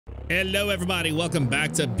Hello everybody, welcome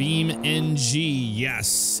back to BeamNG.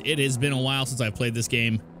 Yes, it has been a while since I've played this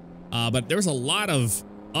game, but there was a lot of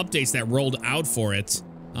updates that rolled out for it.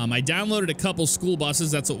 I downloaded a couple school buses,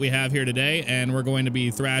 that's what we have here today, and we're going to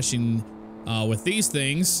be thrashing with these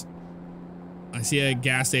things. I see a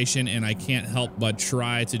gas station and I can't help but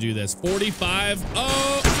try to do this. 45,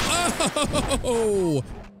 oh!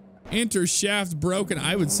 Intershaft broken,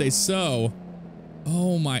 I would say so.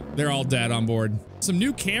 Oh my, they're all dead on board. Some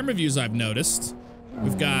new camera views I've noticed.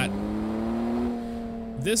 We've got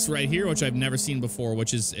this right here, which I've never seen before,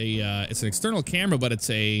 which is a, it's an external camera, but it's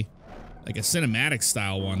a, like a cinematic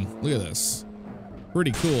style one. Look at this.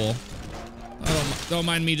 Pretty cool. Don't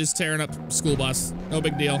mind me just tearing up school bus. No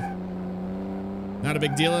big deal. Not a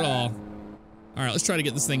big deal at all. All right, let's try to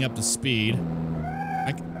get this thing up to speed.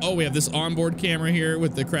 Oh, we have this onboard camera here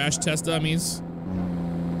with the crash test dummies.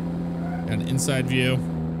 Got an inside view.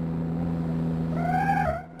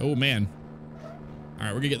 Oh man. All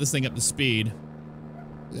right, we're gonna get this thing up to speed.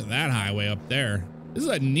 Look at that highway up there. This is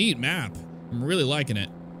a neat map. I'm really liking it.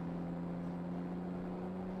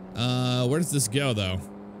 Where does this go though?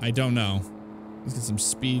 I don't know. Let's get some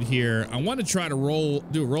speed here. I want to try to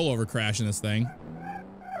do a rollover crash in this thing.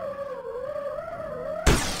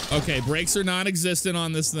 Okay, brakes are non-existent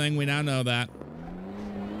on this thing. We now know that.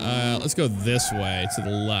 Let's go this way to the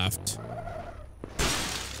left.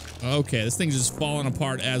 Okay, this thing's just falling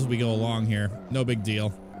apart as we go along here. No big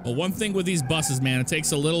deal. Well, one thing with these buses, man, it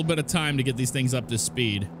takes a little bit of time to get these things up to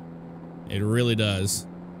speed. It really does.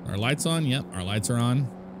 Our lights on? Yep, our lights are on.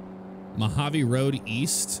 Mojave Road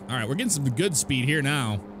East. All right, we're getting some good speed here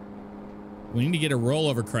now. We need to get a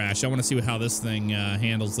rollover crash. I want to see how this thing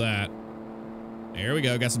handles that. There we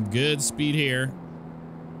go. Got some good speed here.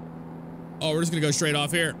 Oh, we're just going to go straight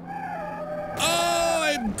off here. Oh!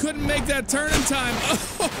 I couldn't make that turn in time.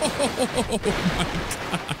 Oh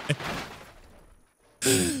my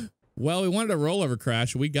God. Well, we wanted a rollover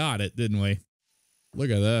crash. We got it, didn't we? Look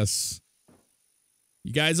at this.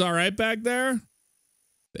 You guys all right back there?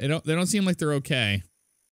 They don't seem like they're okay.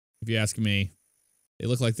 If you ask me. They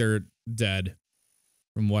look like they're dead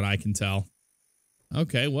from what I can tell.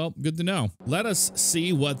 Okay, well, good to know. Let us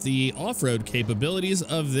see what the off-road capabilities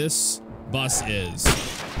of this bus is.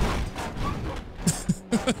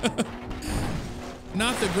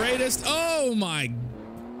 Not the greatest. Oh my.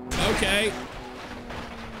 Okay.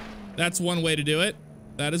 That's one way to do it.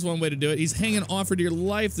 That is one way to do it. He's hanging on for dear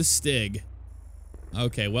life, the Stig.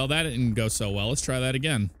 Okay, well, that didn't go so well. Let's try that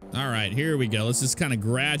again. All right, here we go. Let's just kind of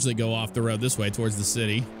gradually go off the road this way towards the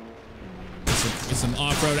city. Get some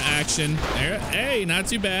off-road action. There. Hey, not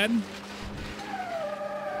too bad.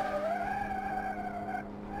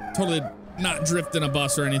 Totally not drifting a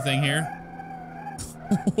bus or anything here.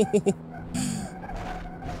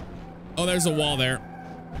 Oh, there's a wall there.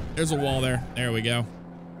 There's a wall there. There we go.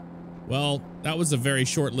 Well, that was a very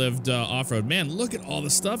short-lived off-road. Man, look at all the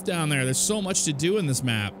stuff down there. There's so much to do in this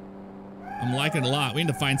map. I'm liking it a lot. We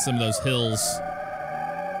need to find some of those hills.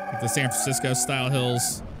 Like the San Francisco style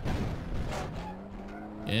hills.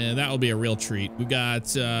 Yeah, that will be a real treat. We've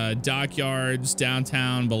got dockyards,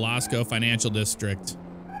 downtown, Belasco Financial District.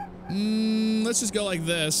 Let's just go like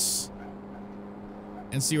this.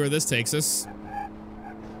 And see where this takes us.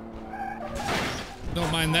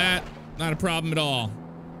 Don't mind that. Not a problem at all.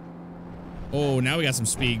 Oh, now we got some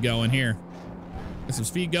speed going here. Got some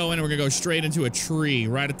speed going, and we're gonna go straight into a tree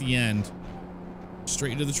right at the end.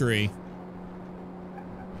 Straight into the tree.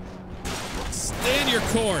 Stand your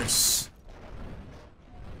course.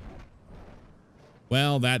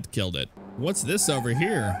 Well, that killed it. What's this over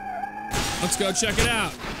here? Let's go check it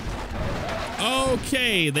out.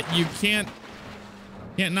 Okay, that you can't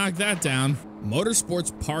knock that down.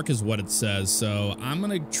 Motorsports Park is what it says, so I'm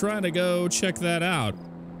gonna try to go check that out.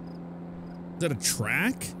 Is that a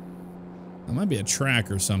track? That might be a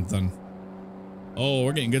track or something. Oh,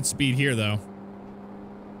 we're getting good speed here, though.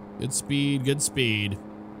 Good speed, good speed.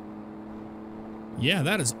 Yeah,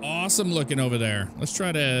 that is awesome looking over there. Let's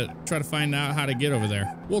try to find out how to get over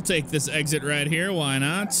there. We'll take this exit right here, why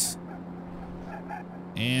not?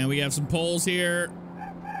 And we have some poles here.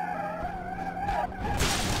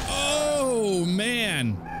 Oh,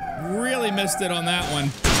 man. Really missed it on that one.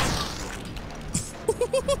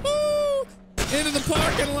 Into the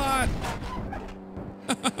parking lot.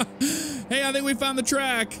 Hey, I think we found the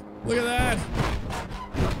track. Look at that.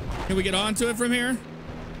 Can we get onto it from here?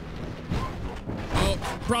 Oh,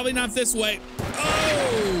 probably not this way.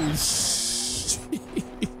 Oh, jeez.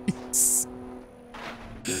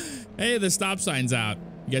 Hey, the stop sign's out.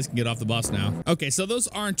 You guys can get off the bus now. Okay, so those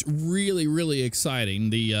aren't really exciting.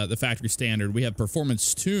 The factory standard. We have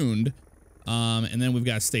performance tuned. And then we've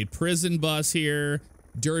got State Prison bus here,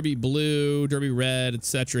 Derby Blue, Derby Red,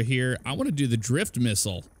 etc. here. I want to do the drift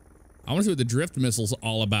missile. I want to see what the drift missile's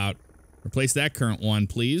all about. Replace that current one,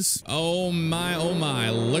 please. Oh my,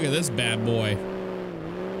 look at this bad boy.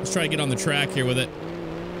 Let's try to get on the track here with it.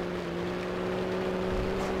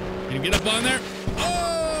 Can you get up on there?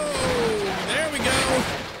 Oh, there we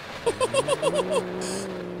go.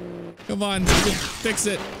 Come on, you can fix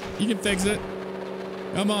it. You can fix it.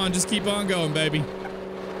 Come on, just keep on going, baby.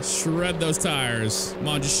 Shred those tires. Come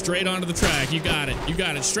on, just straight onto the track. You got it. You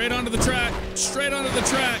got it. Straight onto the track. Straight onto the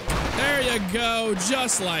track. There you go.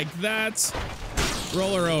 Just like that.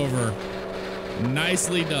 Roll her over.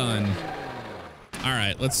 Nicely done. All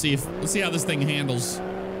right, let's see how this thing handles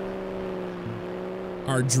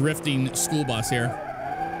our drifting school bus here.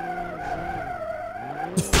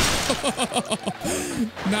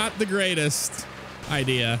 Not the greatest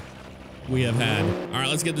idea we have had. All right,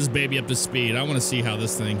 let's get this baby up to speed. I want to see how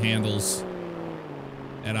this thing handles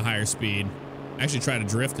at a higher speed. Actually try to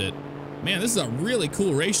drift it. Man, this is a really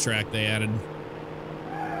cool racetrack they added.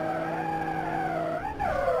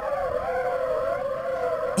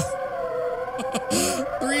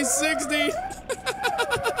 $360.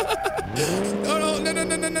 Oh,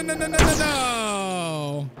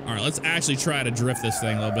 no. All right, let's actually try to drift this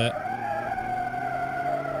thing a little bit.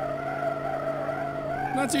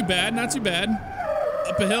 Not too bad, not too bad.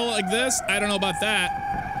 Up a hill like this, I don't know about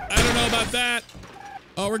that. I don't know about that.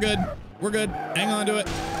 Oh, we're good. We're good. Hang on to it.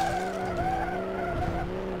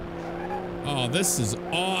 Oh, this is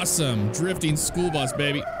awesome. Drifting school bus,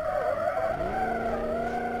 baby.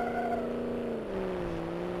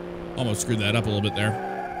 Almost screwed that up a little bit there.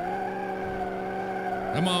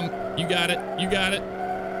 Come on, you got it. You got it.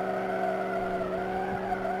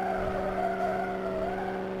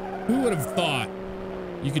 Who would have thought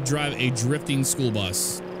you could drive a drifting school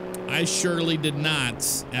bus? I surely did not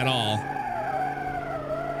at all.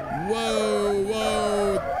 Whoa,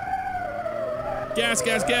 whoa. Gas,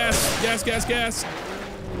 gas, gas, gas, gas, gas.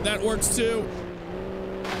 That works too.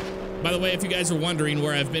 By the way, if you guys are wondering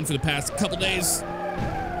where I've been for the past couple days.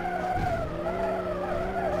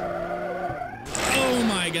 Oh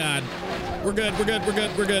my God. We're good, we're good, we're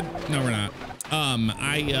good, we're good. No, we're not.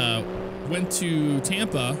 I went to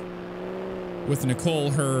Tampa with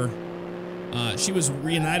Nicole. She was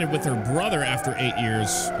reunited with her brother after 8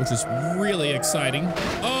 years, which is really exciting.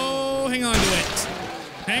 Oh, hang on to it.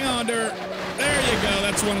 Hang on to her. There you go.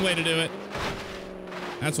 That's one way to do it.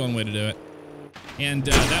 That's one way to do it. And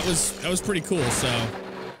that was pretty cool. So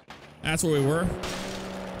that's where we were.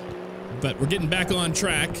 But we're getting back on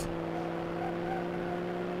track.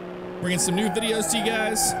 Bringing some new videos to you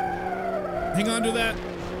guys. Hang on to that.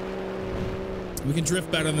 We can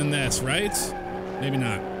drift better than this, right? Maybe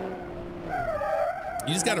not.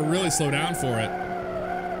 You just got to really slow down for it.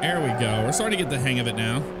 There we go. We're starting to get the hang of it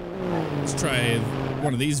now. Let's try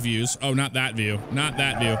one of these views. Oh, not that view. Not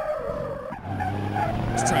that view.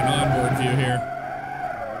 Let's try an onboard view here.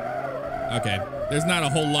 Okay. There's not a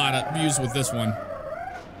whole lot of views with this one.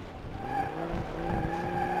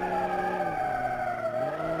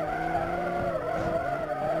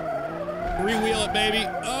 Three-wheel it, baby.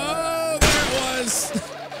 Oh, there it was.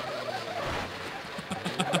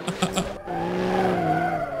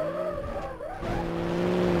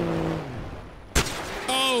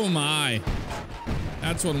 Oh my.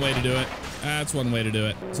 That's one way to do it. That's one way to do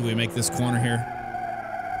it. So we make this corner here.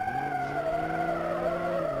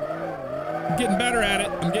 I'm getting better at it.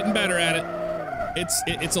 I'm getting better at it.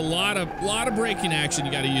 It's a lot of braking action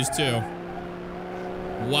you got to use too.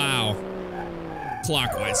 Wow.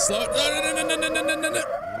 Clockwise. Slow. No.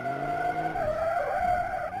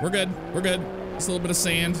 We're good. We're good. Just a little bit of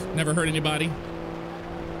sand. Never hurt anybody.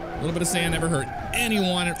 A little bit of sand never hurt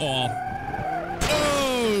anyone at all.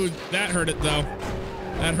 Oh, that hurt it though.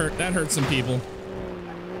 That hurt some people.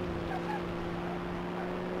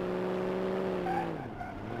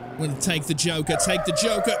 I'm gonna take the Joker. Take the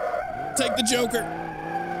Joker. Take the Joker.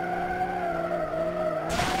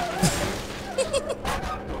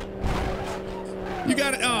 You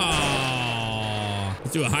got it. Oh,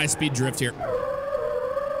 let's do a high-speed drift here.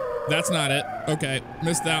 That's not it. Okay,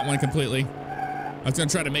 missed that one completely. I was gonna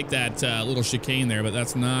try to make that little chicane there, but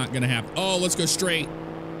that's not gonna happen. Oh, let's go straight.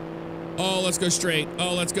 Oh, let's go straight.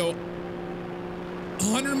 Oh, let's go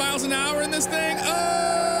 100 miles an hour in this thing.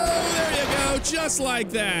 Oh, there you go. Just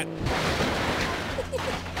like that.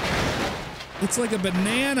 It's like a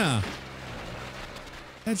banana.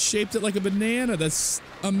 That shaped it like a banana. That's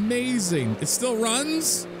amazing. It still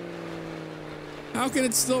runs? How can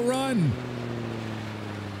it still run?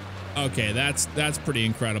 Okay, that's pretty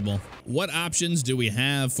incredible. What options do we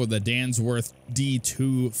have for the Dansworth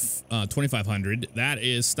D2 2500? That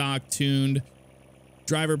is stock tuned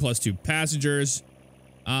driver plus 2 passengers.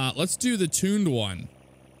 Let's do the tuned one.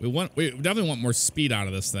 We definitely want more speed out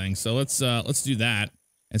of this thing, so let's do that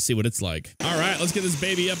and see what it's like. All right, let's get this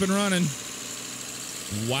baby up and running.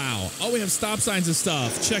 Wow. Oh, we have stop signs and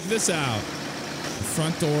stuff. Check this out.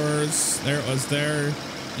 Front doors. There it was there.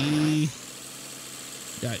 E.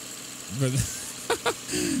 Yeah. The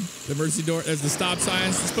emergency door. There's the stop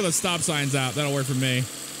signs. Let's put the stop signs out. That'll work for me.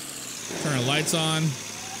 Turn our lights on.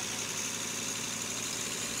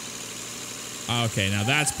 Okay, now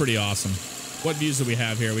that's pretty awesome. What views do we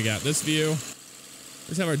have here? We got this view.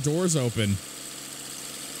 Let's have our doors open.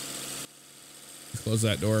 Let's close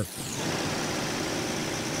that door.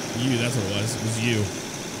 You, that's what it was. It was you.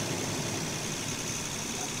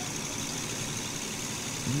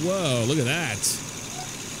 Whoa, look at that.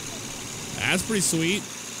 That's pretty sweet.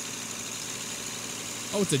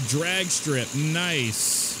 Oh, it's a drag strip.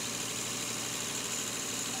 Nice.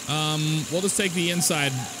 We'll just take the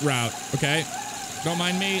inside route, okay? Don't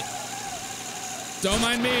mind me. Don't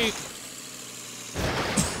mind me.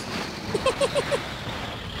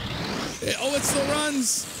 Oh, it still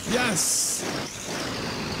runs. Yes.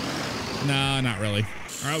 No, not really.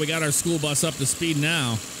 All right, we got our school bus up to speed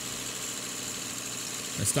now.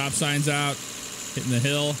 Our stop sign's out, hitting the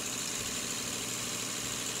hill.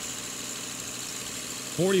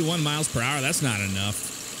 41 miles per hour, that's not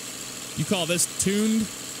enough. You call this tuned?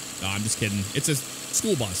 No, I'm just kidding. It's a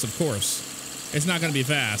school bus, of course. It's not gonna be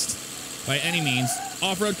fast by any means.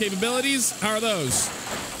 Off-road capabilities, how are those?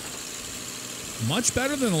 Much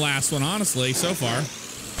better than the last one, honestly, so far.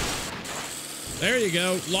 There you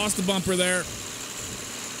go, lost the bumper there.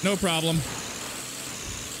 No problem.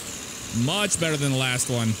 Much better than the last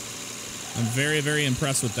one. I'm very, very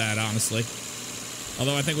impressed with that, honestly.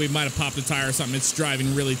 Although I think we might have popped a tire or something. It's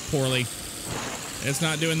driving really poorly. It's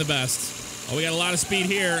not doing the best. Oh, we got a lot of speed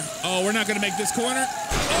here. Oh, we're not going to make this corner.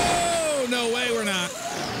 Oh, no way we're not.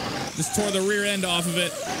 Just tore the rear end off of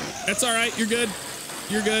it. That's all right. You're good.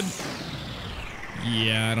 You're good.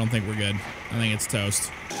 Yeah, I don't think we're good. I think it's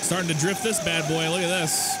toast. Starting to drift this bad boy. Look at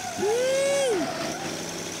this. Woo!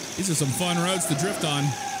 These are some fun roads to drift on.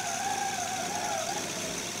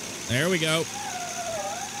 There we go.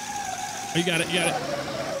 Oh, you got it. You got it.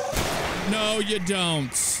 No, you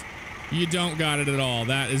don't. You don't got it at all.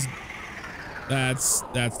 That's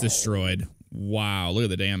destroyed. Wow, look at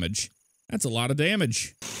the damage. That's a lot of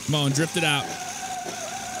damage. Come on, drift it out.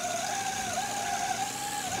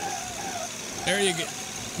 There you go.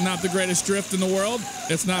 Not the greatest drift in the world.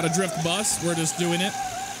 It's not a drift bus. We're just doing it.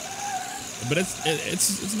 But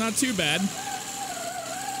it's not too bad.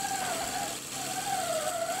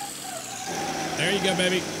 There you go,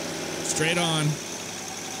 baby. Straight on.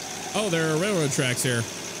 Oh, there are railroad tracks here.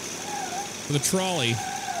 For the trolley.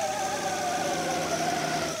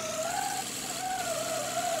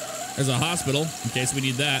 There's a hospital, in case we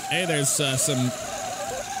need that. Hey, there's a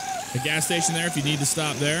gas station there if you need to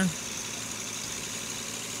stop there.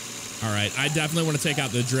 All right, I definitely want to take out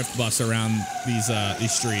the drift bus around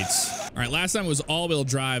these streets. All right, last time was all-wheel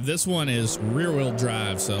drive. This one is rear-wheel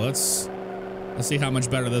drive, so let's see how much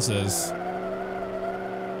better this is.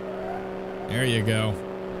 There you go,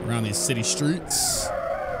 around these city streets.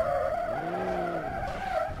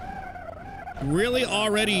 Really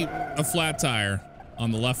already a flat tire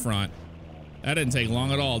on the left front. That didn't take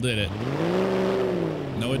long at all, did it?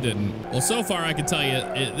 No, it didn't. Well, so far I can tell you,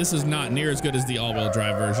 this is not near as good as the all-wheel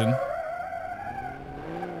drive version.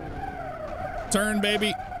 Turn,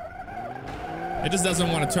 baby. It just doesn't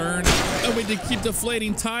want to turn. Oh, we did keep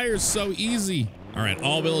deflating tires so easy. All right,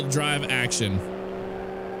 all-wheel drive action.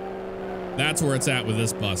 That's where it's at with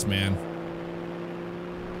this bus, man.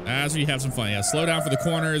 That's where you have some fun. Yeah, slow down for the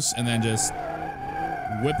corners and then just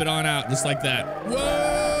whip it on out just like that.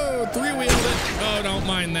 Whoa, three-wheeled it. Oh, don't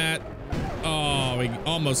mind that. Oh, we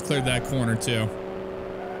almost cleared that corner too.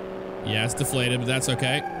 Yeah, it's deflated, but that's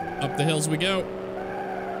okay. Up the hills we go.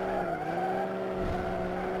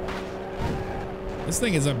 This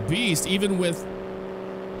thing is a beast, even with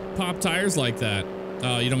pop tires like that.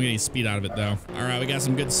 Oh, you don't get any speed out of it though. All right, we got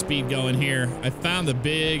some good speed going here. I found the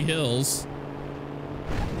big hills.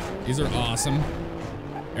 These are awesome.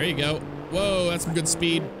 There you go. Whoa, that's some good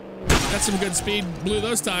speed. That's some good speed. Blew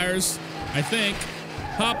those tires, I think.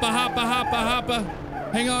 Hoppa, hoppa, hoppa, hoppa.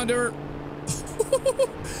 Hang on to her.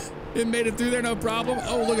 It made it through there, no problem.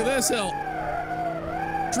 Oh, look at this hill.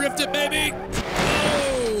 Drift it, baby.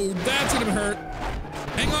 Oh, that's gonna hurt.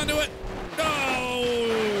 Hang on to it.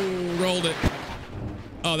 Oh, rolled it.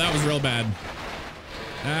 Oh, that was real bad.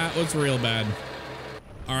 That was real bad.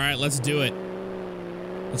 All right, let's do it.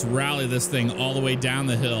 Let's rally this thing all the way down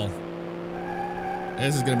the hill.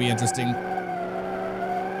 This is gonna be interesting.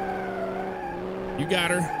 You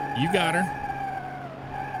got her. You got her.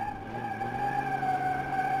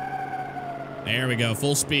 There we go,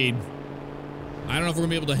 full speed. I don't know if we're gonna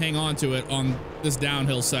be able to hang on to it on this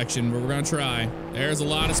downhill section, but we're gonna try. There's a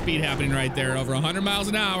lot of speed happening right there. Over 100 miles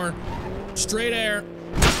an hour. Straight air.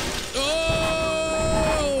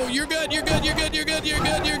 Oh, you're good, you're good, you're good, you're good, you're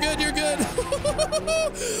good, you're good, you're good.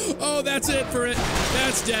 Oh, that's it for it.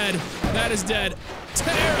 That's dead. That is dead.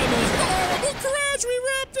 Terrible, horrible crash. We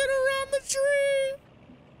wrapped it around the tree.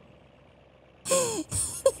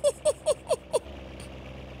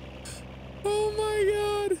 Oh my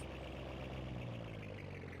God.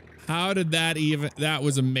 How did that even, that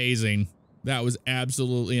was amazing. That was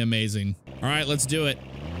absolutely amazing. All right, let's do it.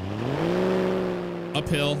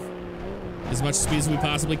 Uphill. As much speed as we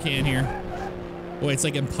possibly can here. Boy, it's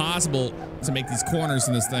like impossible to make these corners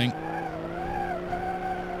in this thing.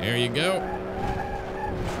 There you go.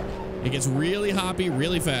 It gets really hoppy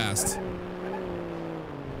really fast.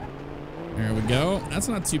 There we go. That's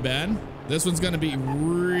not too bad. This one's gonna be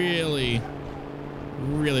really,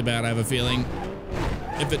 really bad, I have a feeling.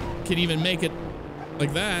 If it can even make it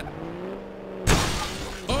like that.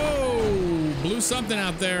 Oh, blew something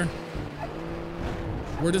out there.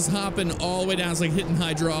 We're just hopping all the way down. It's like hitting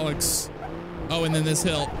hydraulics. Oh, and then this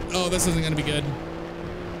hill. Oh, this isn't gonna be good.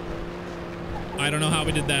 I don't know how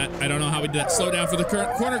we did that. I don't know how we did that. Slow down for the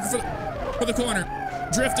corner, for the corner.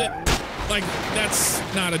 Drift it. Like, that's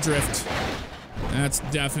not a drift. That's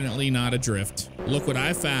definitely not a drift. Look what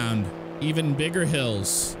I found. Even bigger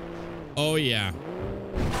hills. Oh yeah.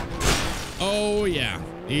 Oh yeah.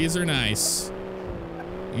 These are nice.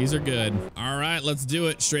 These are good. All right, let's do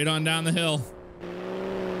it. Straight on down the hill.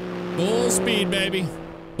 Full speed, baby.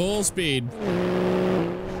 Full speed.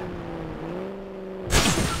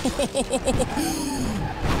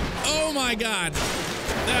 Oh my God.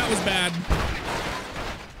 That was bad.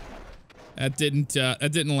 That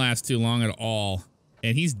didn't last too long at all.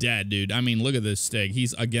 And he's dead, dude. I mean, look at this Stig.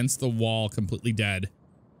 He's against the wall, completely dead.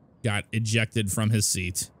 Got ejected from his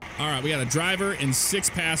seat. All right, we got a driver and 6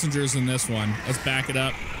 passengers in this one. Let's back it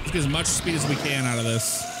up. Let's get as much speed as we can out of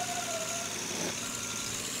this.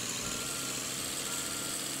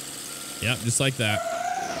 Yep, just like that.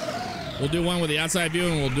 We'll do one with the outside view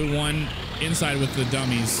and we'll do one inside with the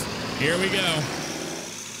dummies. Here we go.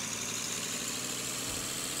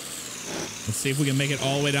 Let's see if we can make it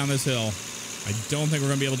all the way down this hill. I don't think we're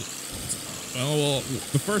gonna be able to. Oh, well,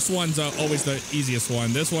 the first one's always the easiest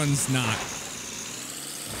one. This one's not.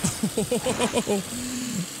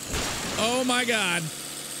 Oh my God.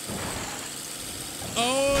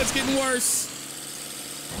 Oh, it's getting worse.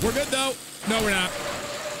 We're good though. No, we're not.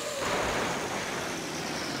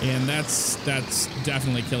 And that's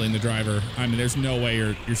definitely killing the driver. I mean, there's no way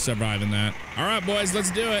you're surviving that. All right, boys, let's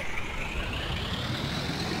do it.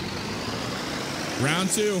 Round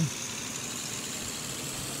 2.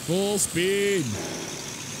 Full speed.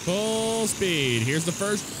 Full speed. Here's the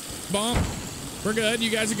first bump. We're good. You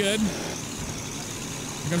guys are good.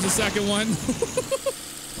 Here comes the second one.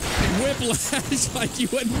 Whiplash like you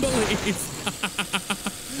wouldn't believe.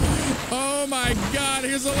 Oh my God.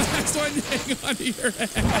 Here's the last one. Hang on to your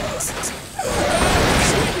ass.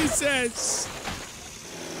 Oh, Jesus.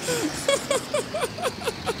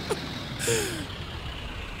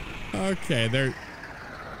 Okay, they're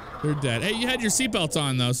dead. Hey, you had your seatbelts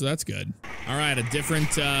on though, so that's good. All right, a different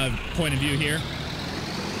point of view here.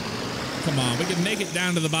 Come on, we can make it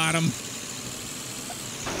down to the bottom.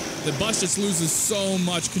 The bus just loses so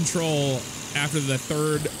much control after the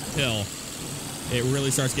 3rd hill. It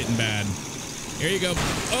really starts getting bad. Here you go.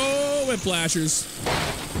 Oh, whiplashers.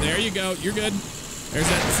 There you go. You're good. There's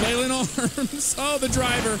that flailing arms. Oh, the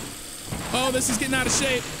driver. Oh, this is getting out of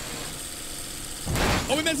shape.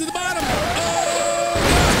 Oh, we made it to the bottom. Oh,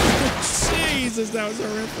 Jesus, that was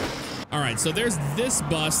horrific. All right, so there's this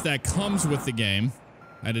bus that comes with the game.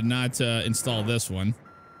 I did not install this one.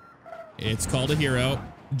 It's called a Hero.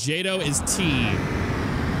 Jado is T.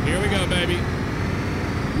 Here we go, baby.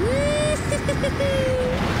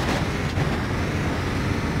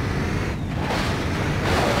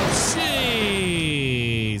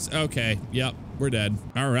 Jeez. Okay, yep, we're dead.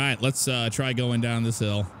 All right, let's try going down this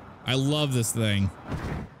hill. I love this thing.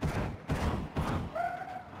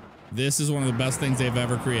 This is one of the best things they've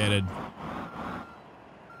ever created.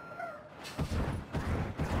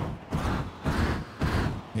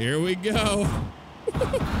 Here we go.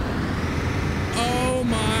 Oh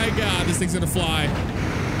my God, this thing's gonna fly.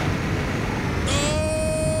 Oh!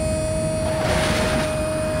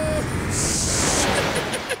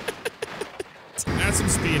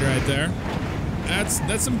 speed right there.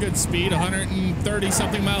 That's some good speed, 130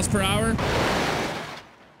 something miles per hour.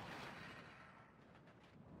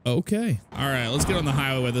 Okay. All right, let's get on the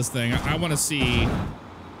highway with this thing. I want to see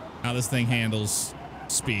how this thing handles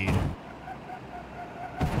speed.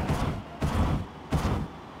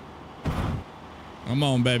 Come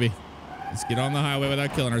on, baby. Let's get on the highway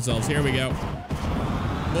without killing ourselves. Here we go.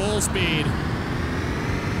 Full speed.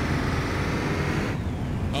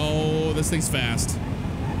 Oh, this thing's fast.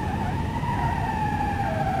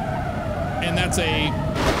 And that's a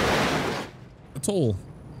toll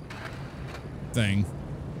thing.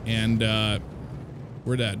 And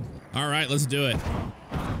we're dead. All right, let's do it.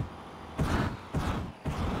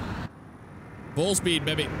 Full speed,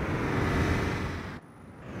 baby.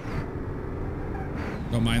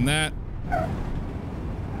 Don't mind that.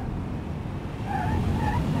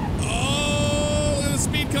 Oh, look at the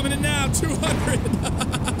speed coming in now. 200.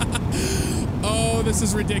 Oh, this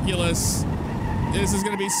is ridiculous. This is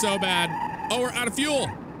going to be so bad. Oh, we're out of fuel.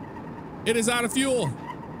 It is out of fuel.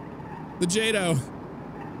 The Jado.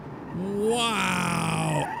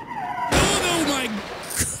 Wow. Oh, no, my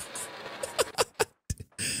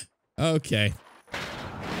God. Okay.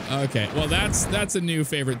 Okay. Well, that's a new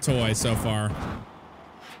favorite toy so far.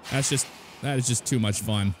 That is just too much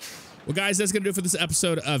fun. Well, guys, that's going to do it for this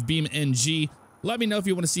episode of BeamNG. Let me know if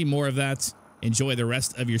you want to see more of that. Enjoy the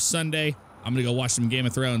rest of your Sunday. I'm going to go watch some Game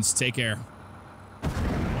of Thrones. Take care.